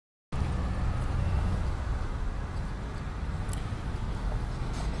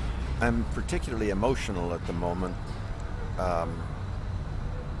I'm particularly emotional at the moment. Um,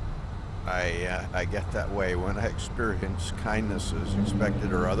 I get that way when I experience kindnesses,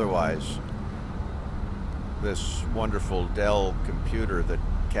 expected or otherwise. This wonderful Dell computer that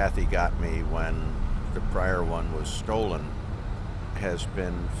Kathy got me when the prior one was stolen has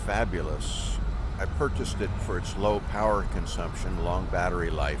been fabulous. I purchased it for its low power consumption, long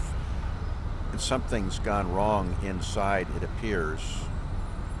battery life, and something's gone wrong inside, it appears.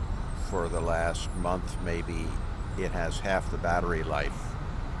 For the last month, maybe it has half the battery life,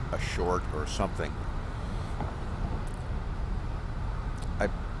 a short or something. I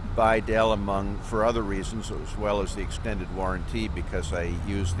buy Dell for other reasons, as well as the extended warranty, because I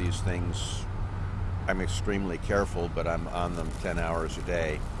use these things. I'm extremely careful, but I'm on them 10 hours a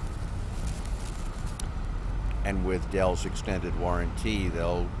day. And with Dell's extended warranty,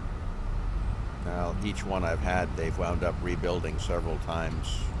 each one I've had, they've wound up rebuilding several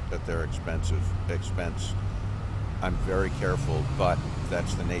times at their expense. I'm very careful, but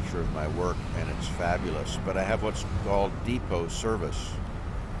that's the nature of my work, and it's fabulous. But I have what's called depot service,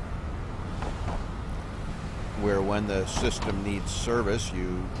 where when the system needs service,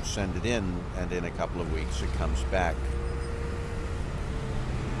 you send it in, and in a couple of weeks it comes back.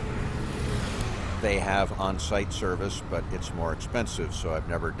 They have on-site service, but it's more expensive, so I've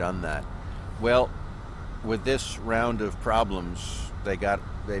never done that. Well, with this round of problems,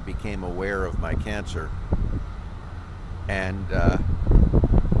 they became aware of my cancer, and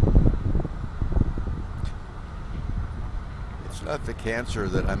it's not the cancer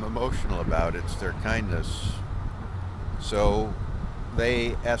that I'm emotional about, it's their kindness. So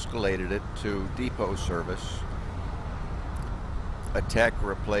they escalated it to depot service. A tech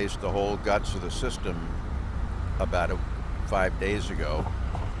replaced the whole guts of the system about 5 days ago.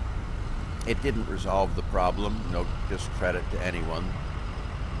 It didn't resolve the problem, no discredit to anyone.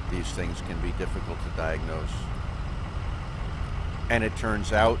 These things can be difficult to diagnose. And it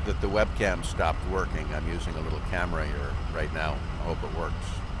turns out that the webcam stopped working. I'm using a little camera here right now. I hope it works.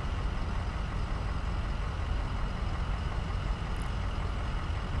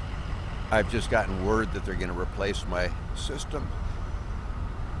 I've just gotten word that they're going to replace my system.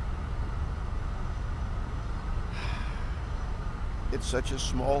 It's such a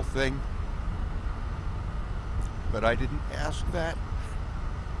small thing, but I didn't ask that.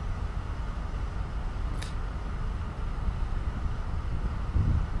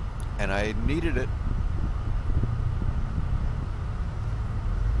 And I needed it.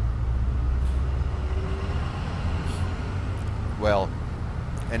 Well,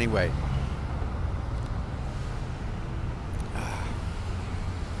 anyway.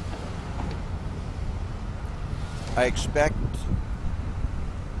 I expect,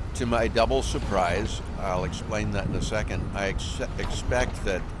 to my double surprise, I'll explain that in a second, I expect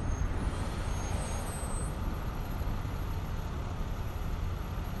that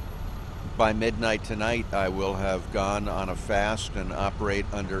by midnight tonight I will have gone on a fast and operate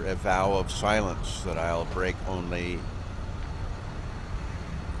under a vow of silence that I'll break only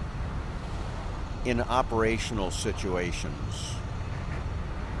in operational situations,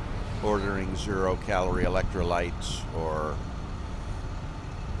 ordering 0-calorie electrolytes or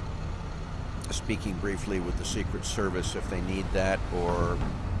speaking briefly with the Secret Service if they need that, or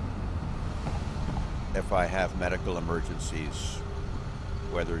if I have medical emergencies,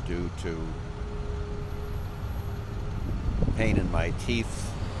 whether due to pain in my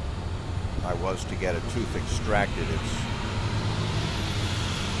teeth. I was to get a tooth extracted, it's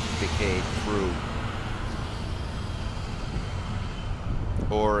decayed through,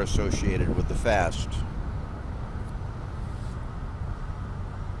 or associated with the fast.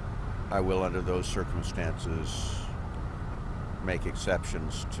 I will, under those circumstances, make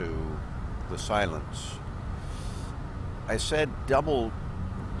exceptions to the silence. I said double,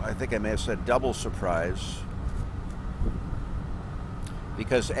 I think I may have said double surprise,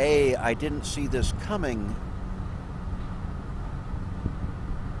 because A, I didn't see this coming.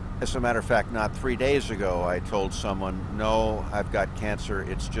 As a matter of fact, not 3 days ago, I told someone, no, I've got cancer,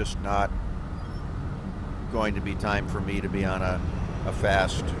 it's just not going to be time for me to be on a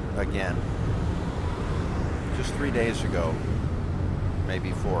fast again. Just 3 days ago,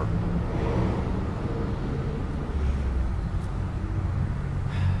 maybe 4.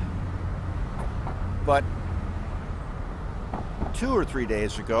 But 2 or 3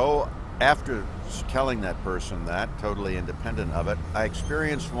 days ago, after telling that person that, totally independent of it, I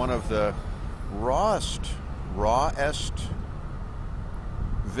experienced one of the rawest,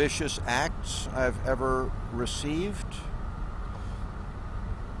 vicious acts I've ever received.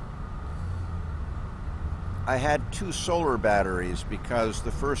 I had two solar batteries because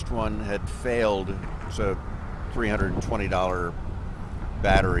the first one had failed. It's a $320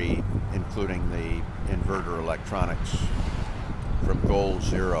 battery, including the inverter electronics from Goal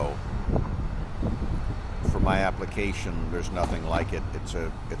Zero. For my application, there's nothing like it. It's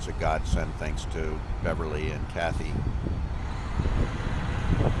a godsend, thanks to Beverly and Kathy.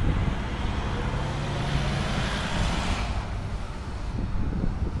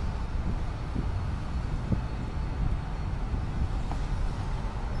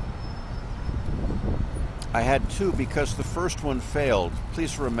 I had two because the first one failed.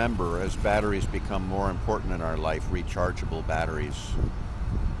 Please remember, as batteries become more important in our life, rechargeable batteries,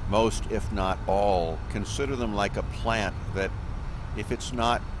 most, if not all, consider them like a plant that if it's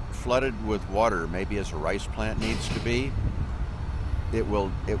not flooded with water, maybe as a rice plant needs to be, it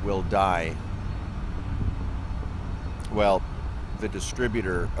will die. Well, the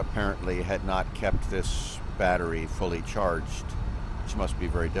distributor apparently had not kept this battery fully charged, which must be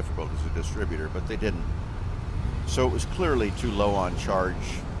very difficult as a distributor, but they didn't. So it was clearly too low on charge,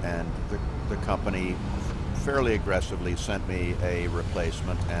 and the company fairly aggressively sent me a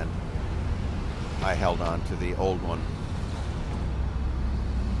replacement, and I held on to the old one.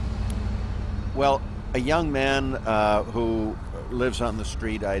 Well, a young man who lives on the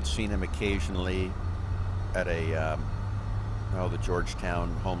street, I'd seen him occasionally at a the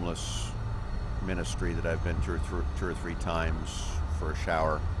Georgetown homeless ministry that I've been to two or three times for a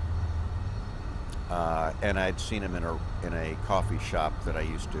shower. And I'd seen him in a coffee shop that I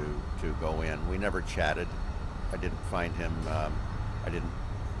used to go in. We never chatted. I didn't find him. I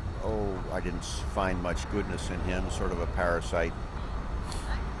didn't find much goodness in him. Sort of a parasite.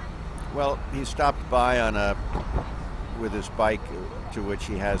 Well, he stopped by with his bike, to which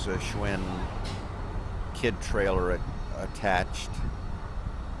he has a Schwinn kid trailer attached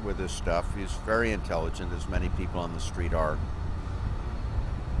with his stuff. He's very intelligent, as many people on the street are.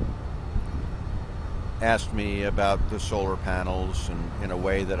 Asked me about the solar panels, and in a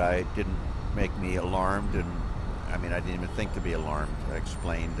way that didn't make me alarmed, and I mean, I didn't even think to be alarmed. I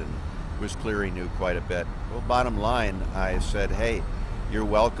explained, and it was clear he knew quite a bit. Well, bottom line, I said, hey, you're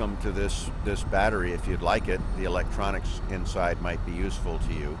welcome to this battery if you'd like it. The electronics inside might be useful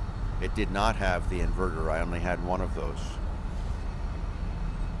to you. It did not have the inverter. I only had one of those.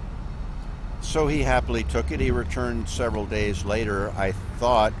 So he happily took it. He returned several days later, I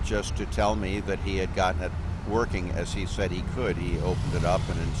thought, just to tell me that he had gotten it working as he said he could. He opened it up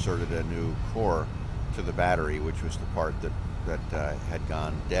and inserted a new core to the battery, which was the part that had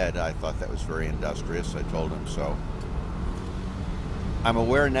gone dead. I thought that was very industrious. I told him so. I'm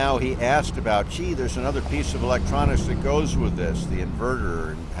aware now he asked about, gee, there's another piece of electronics that goes with this, the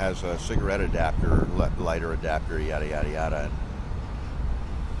inverter, and has a cigarette adapter, lighter adapter, yada, yada, yada.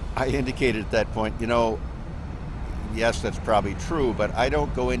 I indicated at that point, yes, that's probably true, but I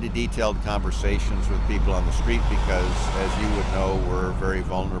don't go into detailed conversations with people on the street because, as you would know, we're very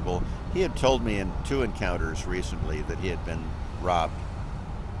vulnerable. He had told me in 2 encounters recently that he had been robbed.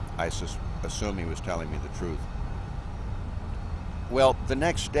 I assume he was telling me the truth. Well, the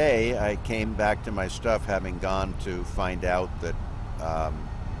next day I came back to my stuff, having gone to find out that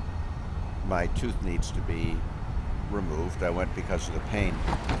my tooth needs to be removed. I went because of the pain.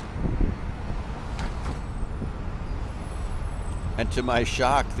 And to my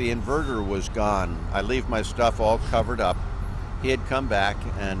shock, the inverter was gone. I leave my stuff all covered up. He had come back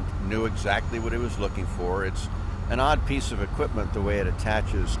and knew exactly what he was looking for. It's an odd piece of equipment, the way it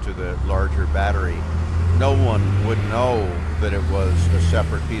attaches to the larger battery. No one would know that it was a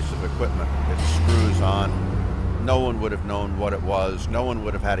separate piece of equipment. It screws on. No one would have known what it was. No one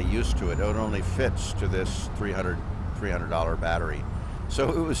would have had a use to it. It only fits to this $300 battery. So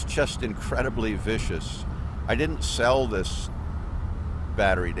it was just incredibly vicious. I didn't sell this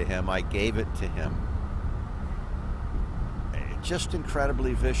battery to him. I gave it to him. Just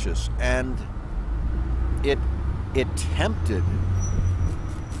incredibly vicious. And it tempted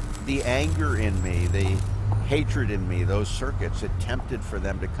the anger in me, the hatred in me, those circuits. It tempted for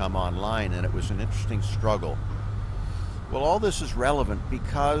them to come online, and it was an interesting struggle. Well, all this is relevant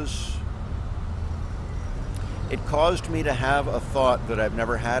because it caused me to have a thought that I've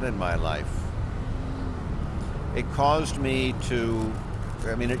never had in my life. It caused me to,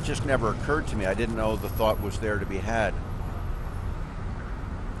 it just never occurred to me. I didn't know the thought was there to be had.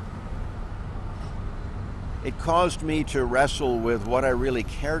 It caused me to wrestle with what I really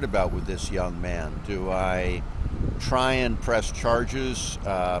cared about with this young man. Do I try and press charges?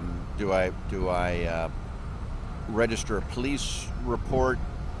 Do I register a police report?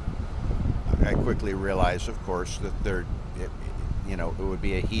 I quickly realized, of course, that it would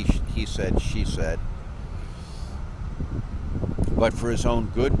be a he said, she said. But for his own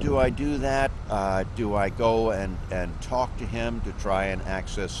good, do I do that? Do I go and talk to him to try and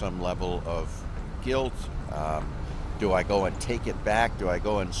access some level of guilt? Do I go and take it back? Do I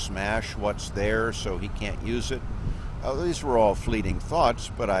go and smash what's there so he can't use it? These were all fleeting thoughts,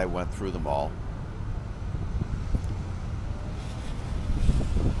 but I went through them all.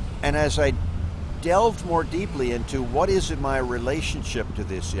 And as I delved more deeply into what is my relationship to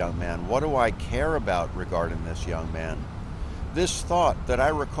this young man, what do I care about regarding this young man, this thought that I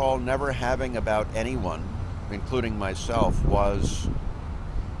recall never having about anyone, including myself, was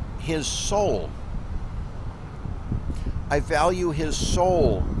his soul. I value his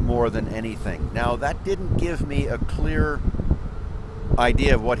soul more than anything. Now, that didn't give me a clear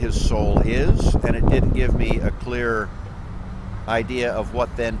idea of what his soul is, and it didn't give me a clear idea of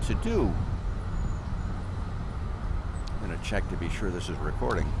what then to do. I'm going to check to be sure this is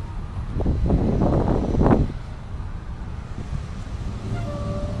recording.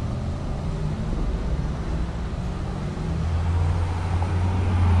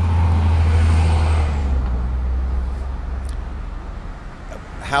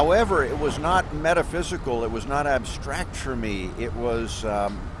 However, it was not metaphysical, it was not abstract for me. It was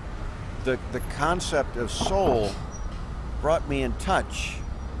the concept of soul brought me in touch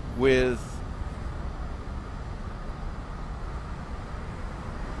with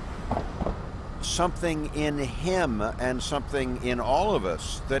something in him and something in all of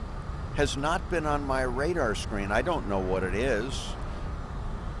us that has not been on my radar screen. I don't know what it is,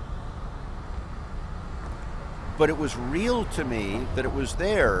 but it was real to me that it was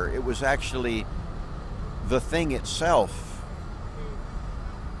there. It was actually the thing itself.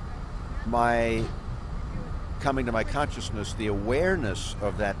 My coming to my consciousness, the awareness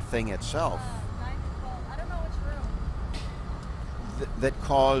of that thing itself that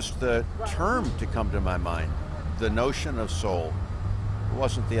caused the term to come to my mind, the notion of soul. It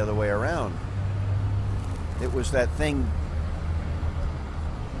wasn't the other way around. It was that thing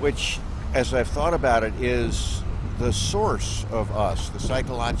which, as I've thought about it, is the source of us, the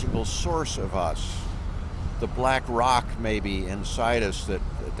psychological source of us, the black rock maybe inside us that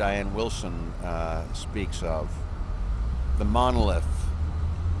Diane Wilson speaks of, the monolith.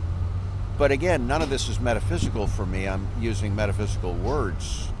 But again, none of this is metaphysical for me. I'm using metaphysical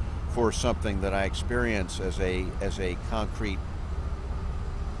words for something that I experience as a concrete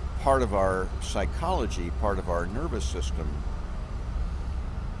part of our psychology, part of our nervous system.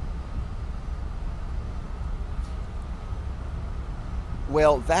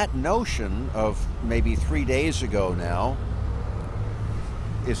 Well, that notion of maybe 3 days ago now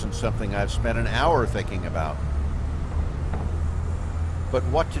isn't something I've spent an hour thinking about. But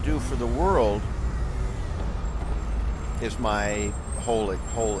what to do for the world is my whole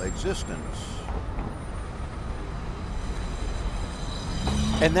existence.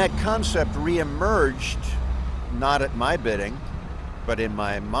 And that concept reemerged, not at my bidding, but in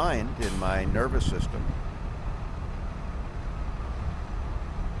my mind, in my nervous system.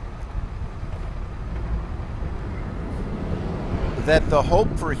 That the hope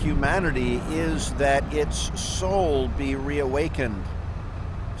for humanity is that its soul be reawakened,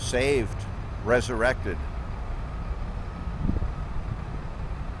 saved, resurrected.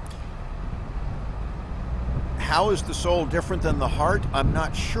 How is the soul different than the heart? I'm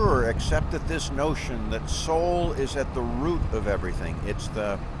not sure, except that this notion that soul is at the root of everything. It's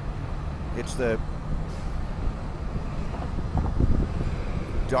the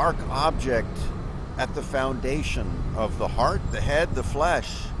dark object at the foundation of the heart, the head, the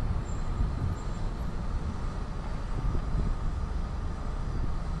flesh.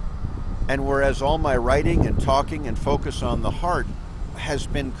 And whereas all my writing and talking and focus on the heart has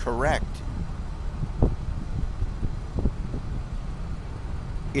been correct,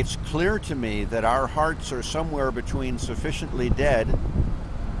 it's clear to me that our hearts are somewhere between sufficiently dead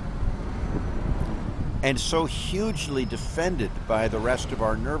and so hugely defended by the rest of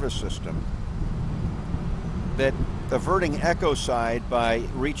our nervous system that averting ecocide by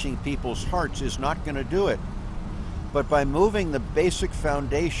reaching people's hearts is not going to do it. But by moving the basic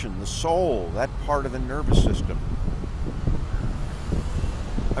foundation, the soul, that part of the nervous system,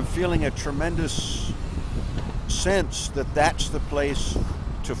 I'm feeling a tremendous sense that that's the place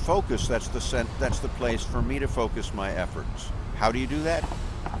to focus. That's the place for me to focus my efforts. How do you do that?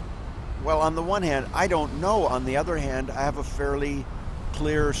 Well, on the one hand, I don't know. On the other hand, I have a fairly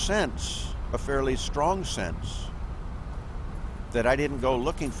clear sense, a fairly strong sense that I didn't go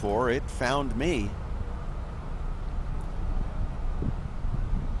looking for. It found me.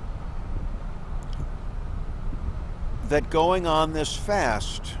 That going on this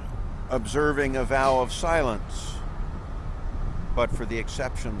fast, observing a vow of silence, but for the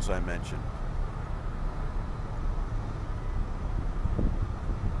exceptions I mentioned.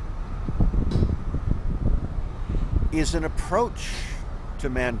 Is an approach to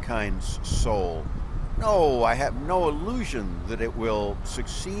mankind's soul. No, I have no illusion that it will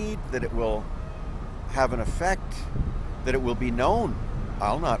succeed, that it will have an effect, that it will be known.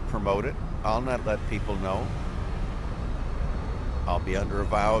 I'll not promote it. I'll not let people know. I'll be under a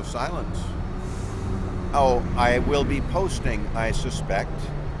vow of silence. Oh, I will be posting, I suspect,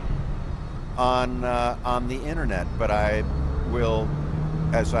 on the internet, but I will,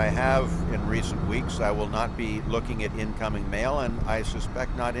 as I have in recent weeks, I will not be looking at incoming mail, and I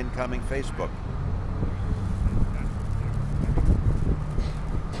suspect not incoming Facebook.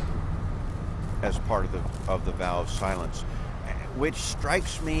 As part of the vow of silence, which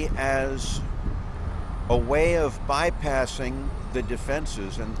strikes me as a way of bypassing the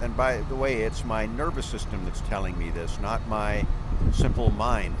defenses, and by the way, it's my nervous system that's telling me this, not my simple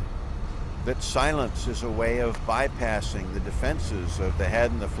mind, that silence is a way of bypassing the defenses of the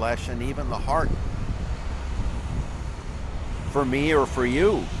head and the flesh and even the heart, for me or for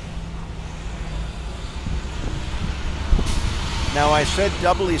you. Now, I said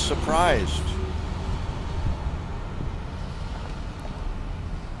doubly surprised.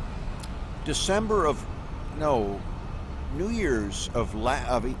 New Year's of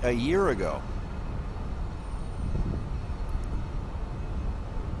a year ago,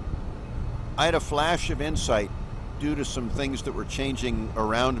 I had a flash of insight due to some things that were changing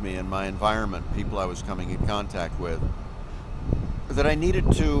around me in my environment, people I was coming in contact with, that I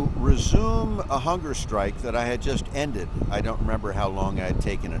needed to resume a hunger strike that I had just ended. I don't remember how long I had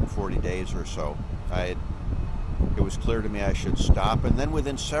taken it, 40 days or so. It was clear to me I should stop, and then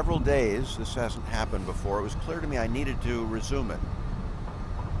within several days, this hasn't happened before, it was clear to me I needed to resume it.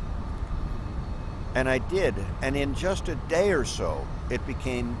 And I did, and in just a day or so, it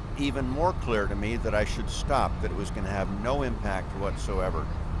became even more clear to me that I should stop, that it was going to have no impact whatsoever,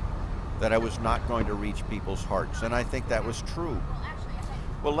 that I was not going to reach people's hearts, and I think that was true.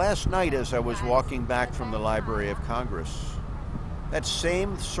 Well, last night as I was walking back from the Library of Congress, that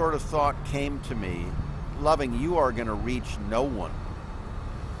same sort of thought came to me. Loving, you are going to reach no one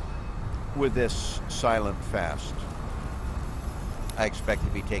with this silent fast. I expect to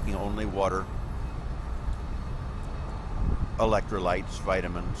be taking only water, electrolytes,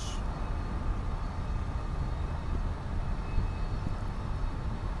 vitamins.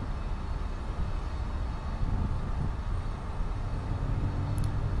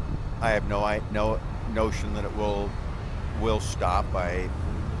 I have no notion that it will stop. I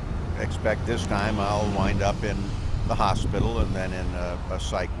expect this time I'll wind up in the hospital and then in a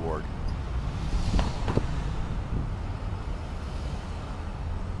psych ward.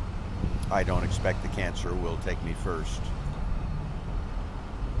 I don't expect the cancer will take me first.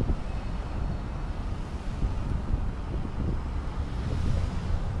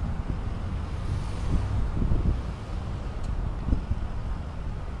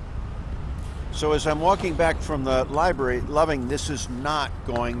 So as I'm walking back from the library, Loving, this is not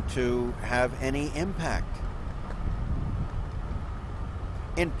going to have any impact.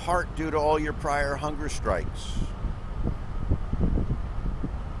 In part due to all your prior hunger strikes.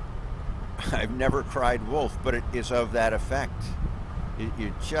 I've never cried wolf, but it is of that effect.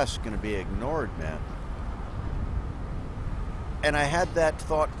 You're just going to be ignored, man. And I had that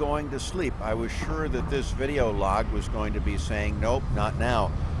thought going to sleep. I was sure that this video log was going to be saying, nope, not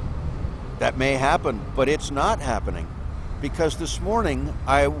now. That may happen, but it's not happening, because this morning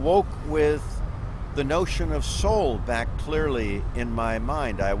I woke with the notion of soul back clearly in my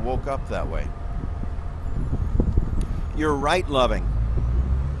mind. I woke up that way. You're right, Loving.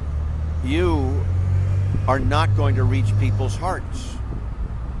 You are not going to reach people's hearts,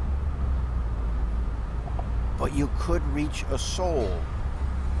 but you could reach a soul.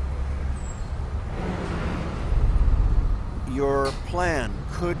 Your plan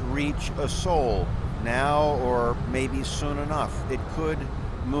could reach a soul now or maybe soon enough. It could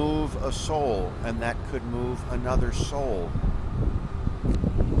move a soul, and that could move another soul.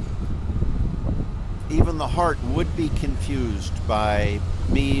 Even the heart would be confused by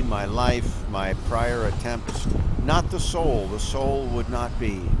me, my life, my prior attempts. Not the soul. The soul would not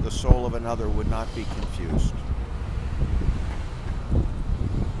be. The soul of another would not be confused.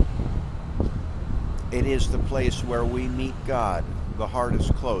 It is the place where we meet God. The heart is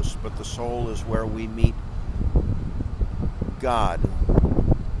close, but the soul is where we meet God,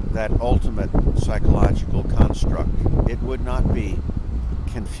 that ultimate psychological construct. It would not be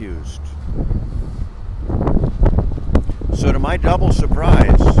confused. So to my double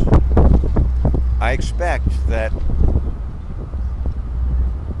surprise, I expect that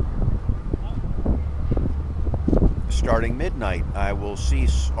starting midnight, I will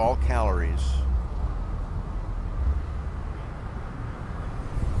cease all calories.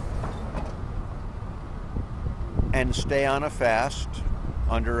 And stay on a fast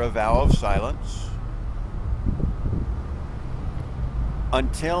under a vow of silence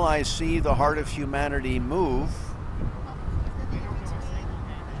until I see the heart of humanity move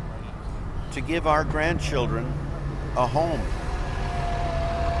to give our grandchildren a home.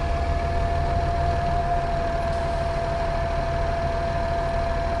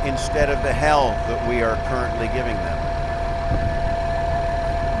 Instead of the hell that we are currently giving them.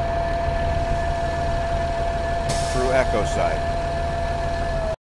 Through Ecocide.